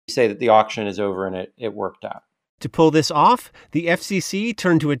say that the auction is over and it worked out. To pull this off, the FCC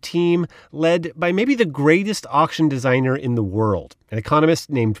turned to a team led by maybe the greatest auction designer in the world, an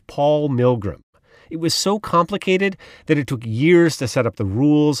economist named Paul Milgram. It was so complicated that it took years to set up the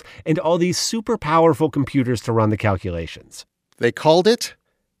rules and all these super powerful computers to run the calculations. They called it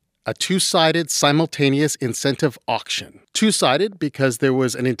a two-sided simultaneous incentive auction. Two-sided because there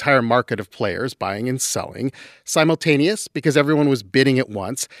was an entire market of players buying and selling. Simultaneous because everyone was bidding at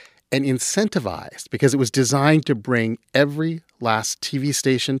once. And incentivized because it was designed to bring every last TV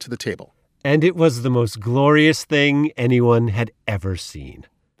station to the table. And it was the most glorious thing anyone had ever seen.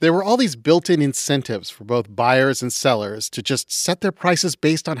 There were all these built-in incentives for both buyers and sellers to just set their prices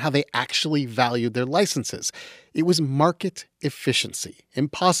based on how they actually valued their licenses. It was market efficiency,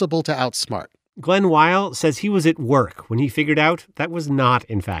 impossible to outsmart. Glenn Weil says he was at work when he figured out that was not,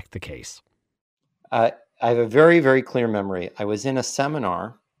 in fact, the case. I have a very, very clear memory. I was in a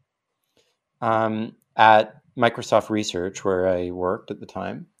seminar at Microsoft Research, where I worked at the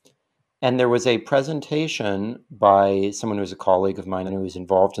time. And there was a presentation by someone who was a colleague of mine and who was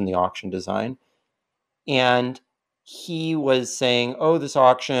involved in the auction design. And he was saying, oh, this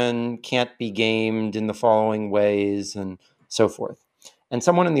auction can't be gamed in the following ways and so forth. And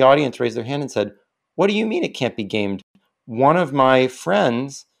someone in the audience raised their hand and said, what do you mean it can't be gamed? One of my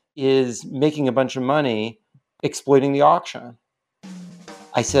friends is making a bunch of money exploiting the auction.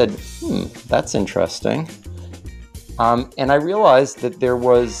 I said, that's interesting. And I realized that there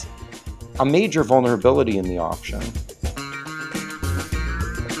was a major vulnerability in the auction.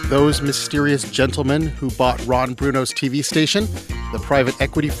 Those mysterious gentlemen who bought Ron Bruno's TV station, the private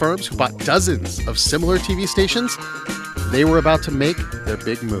equity firms who bought dozens of similar TV stations, they were about to make their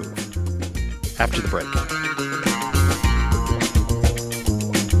big move. After the break.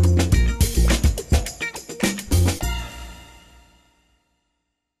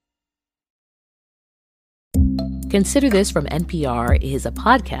 Consider This from NPR is a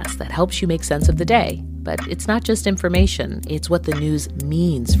podcast that helps you make sense of the day. But it's not just information, it's what the news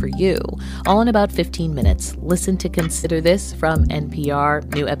means for you. All in about 15 minutes. Listen to Consider This from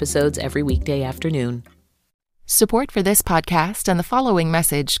NPR. New episodes every weekday afternoon. Support for this podcast and the following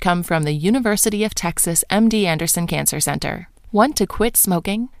message come from the University of Texas MD Anderson Cancer Center. Want to quit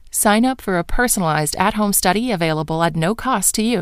smoking? Sign up for a personalized at-home study available at no cost to you.